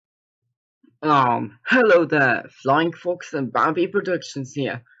Hello there, Flying Fox and Bambi Productions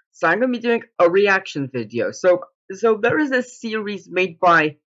here. So I'm gonna be doing a reaction video. So there is a series made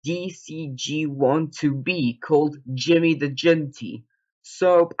by DCG12B called Jimmy the Jinty.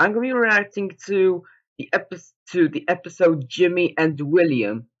 So I'm gonna be reacting to the episode Jimmy and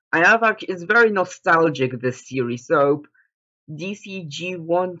William. It's very nostalgic, this series. So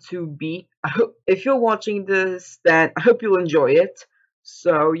DCG12B. If you're watching this, then I hope you'll enjoy it.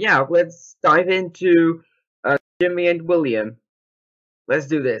 So yeah, let's dive into Jimmy and William. Let's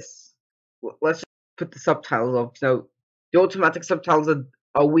do this. Let's just put the subtitles up. So the automatic subtitles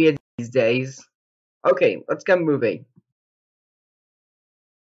are weird these days. Okay, let's get moving.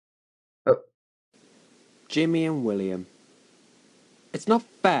 Oh, Jimmy and William. It's not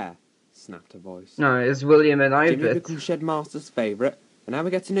fair, snapped a voice. no, it's William and Jimmy Ivet. becomes Shedmaster's favourite, and now he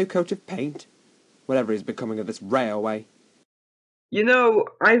gets a new coat of paint. Whatever is becoming of this railway. You know,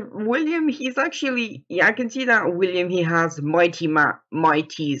 William. He's actually, yeah, I can see that William. He has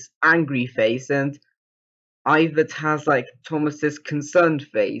Mighty's angry face, and Ivet has like Thomas's concerned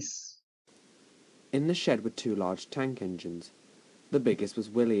face. In the shed were two large tank engines. The biggest was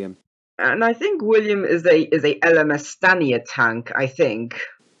William. And I think William is a LMS Stania tank, I think.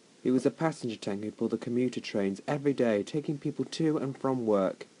 He was a passenger tank who pulled the commuter trains every day, taking people to and from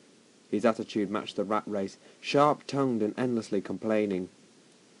work. His attitude matched the rat race, sharp-tongued and endlessly complaining.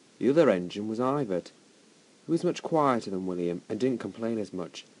 The other engine was Ivet. He was much quieter than William and didn't complain as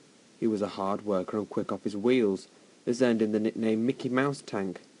much. He was a hard worker and quick off his wheels. This earned him the nickname Mickey Mouse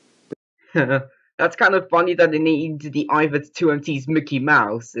Tank. That's kind of funny that they named the Ivet 2MT's Mickey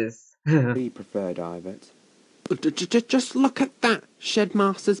Mouse. He preferred Ivet. Just look at that,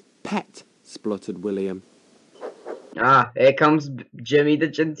 Shedmaster's pet, spluttered William. Ah, here comes Jimmy the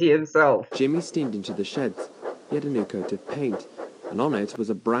Jinty himself. Jimmy steamed into the sheds. He had a new coat of paint, and on it was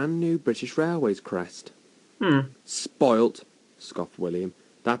a brand new British Railways crest. Spoilt, scoffed William.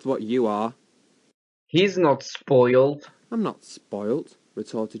 That's what you are. He's not spoiled. I'm not spoilt,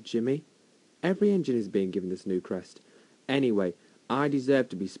 retorted Jimmy. Every engine is being given this new crest. Anyway, I deserve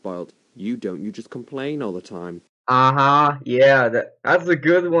to be spoilt. You don't, you just complain all the time. Yeah, that's a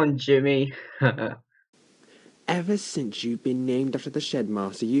good one, Jimmy. Ever since you've been named after the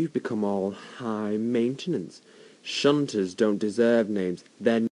Shedmaster, you've become all high maintenance. Shunters don't deserve names.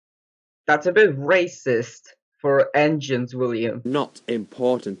 They're That's a bit racist for engines, William. not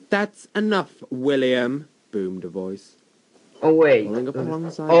important. That's enough, William, boomed a voice. Oh wait. Pulling up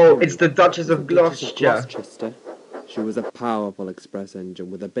alongside Oh, Jimmy it's the Duchess of Gloucester. She was a powerful express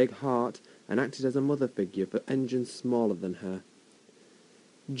engine with a big heart and acted as a mother figure for engines smaller than her.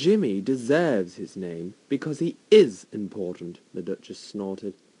 Jimmy deserves his name because he is important, the Duchess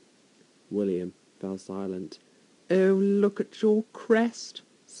snorted. William fell silent. Oh, look at your crest,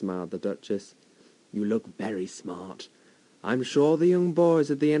 smiled the Duchess. You look very smart. I'm sure the young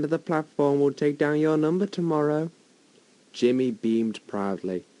boys at the end of the platform will take down your number tomorrow. Jimmy beamed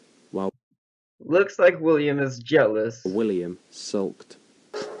proudly, while Looks like William is jealous. William sulked.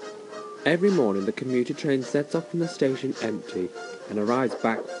 Every morning the commuter train sets off from the station empty and arrives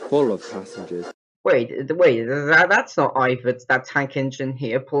back full of passengers. Wait, that's not Ivet's, that tank engine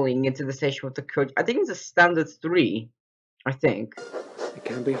here pulling into the station with the coach. I think it's a standard 3. I think. It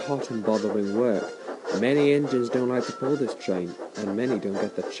can be hot and bothering work. Many engines don't like to pull this train, and many don't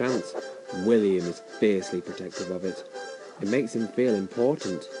get the chance. William is fiercely protective of it. It makes him feel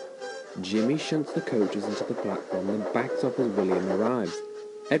important. Jimmy shunts the coaches into the platform and backs off as William arrives.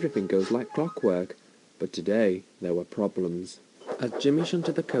 Everything goes like clockwork, but today there were problems. As Jimmy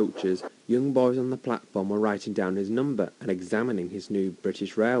shunted the coaches, young boys on the platform were writing down his number and examining his new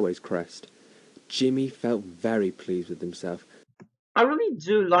British Railways crest. Jimmy felt very pleased with himself. I really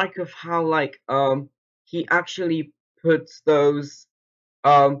do like of how he actually puts those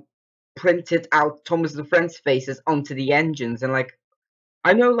printed out Thomas and Friends faces onto the engines, and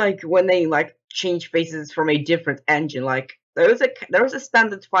I know when they change faces from a different engine, there is a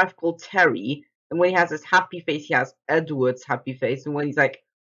standard 5 called Terry, and when he has his happy face he has Edward's happy face, and when he's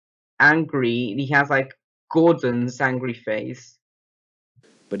angry he has Gordon's angry face.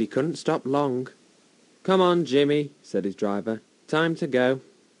 But he couldn't stop long. Come on, Jimmy, said his driver. Time to go.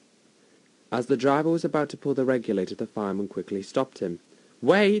 As the driver was about to pull the regulator, the fireman quickly stopped him.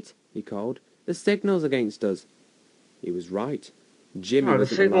 Wait, he called. The signal's against us. He was right. Jimmy the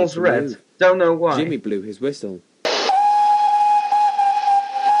signal's red. Move. Don't know why. Jimmy blew his whistle.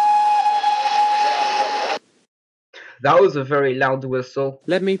 That was a very loud whistle.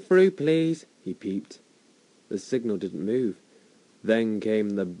 Let me through, please, he peeped. The signal didn't move. Then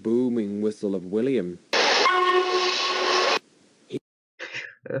came the booming whistle of William.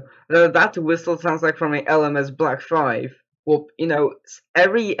 That whistle sounds like from a LMS Black 5. Well,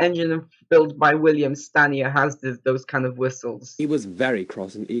 every engine built by William Stanier has those kind of whistles. He was very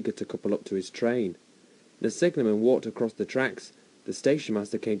cross and eager to couple up to his train. The signalman walked across the tracks. The station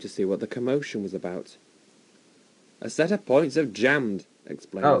master came to see what the commotion was about. "A set of points have jammed,"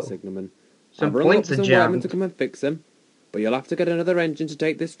 explained the Oh, signalman. "I've some rung up points for are some workmen to jammed. come and fix them, but you'll have to get another engine to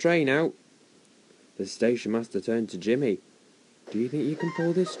take this train out." The station master turned to Jimmy. "Do you think you can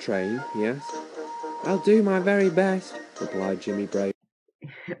pull this train?" he asked. "I'll do my very best," replied Jimmy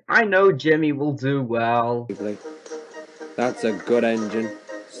I know Jimmy will do well. bravely. "That's a good engine,"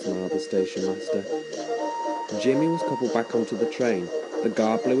 smiled the station master. Jimmy was coupled back onto the train. The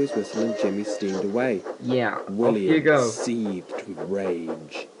guard blew his whistle and Jimmy steamed away. Yeah, off you William go. seethed with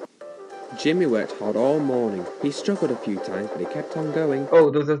rage. Jimmy worked hard all morning. He struggled a few times, but he kept on going.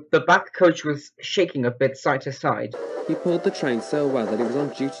 Oh, the back coach was shaking a bit side to side. He pulled the train so well that he was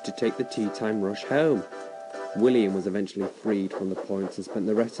on duty to take the tea time rush home. William was eventually freed from the points and spent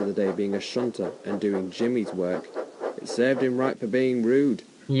the rest of the day being a shunter and doing Jimmy's work. It served him right for being rude.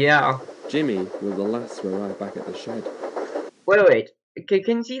 Yeah. Jimmy was the last to arrive back at the shed. Wait. Okay,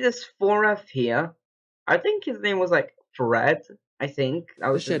 can you see this 4F here? I think his name was like Fred. I think that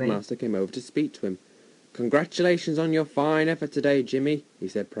The was his shed name. master came over to speak to him. "Congratulations on your fine effort today, Jimmy," he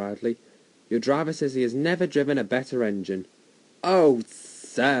said proudly. "Your driver says he has never driven a better engine." "Oh,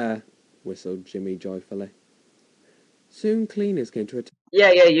 sir," whistled Jimmy joyfully. Soon cleaners came to attend.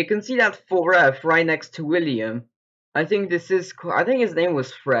 Yeah, you can see that 4F right next to William. I think his name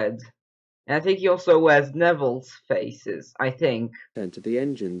was Fred. And I think he also wears Neville's faces, I think. To the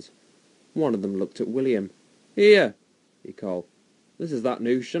engines. One of them looked at William. "Here," he called. "This is that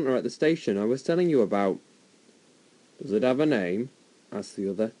new shunter at the station I was telling you about." "Does it have a name?" asked the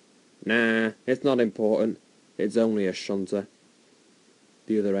other. "Nah, it's not important. It's only a shunter."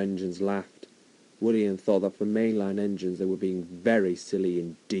 The other engines laughed. William thought that for mainline engines they were being very silly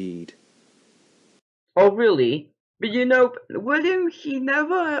indeed. Oh, really? But William, he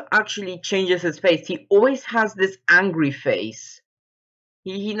never actually changes his face. He always has this angry face.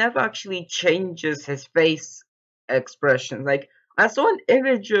 He never actually changes his face expression. Like, I saw an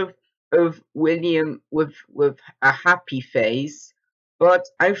image of William with a happy face, but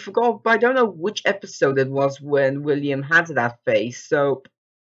I forgot. But I don't know which episode it was when William had that face. So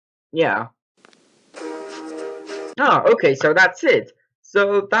yeah. Okay. So that's it.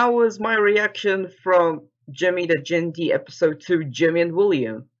 So that was my reaction from Jimmy the Jinty episode 2, Jimmy and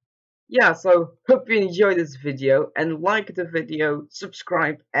William. Yeah, so hope you enjoyed this video and like the video,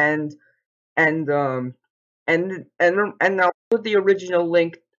 subscribe, and I'll put the original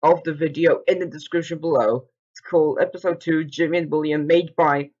link of the video in the description below. It's called episode 2, Jimmy and William, made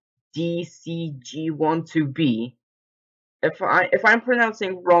by DCG12B. If I'm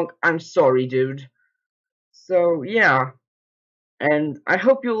pronouncing wrong, I'm sorry, dude. So yeah, and I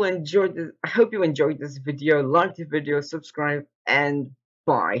hope you enjoyed this video. Like the video, subscribe, and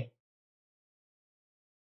bye.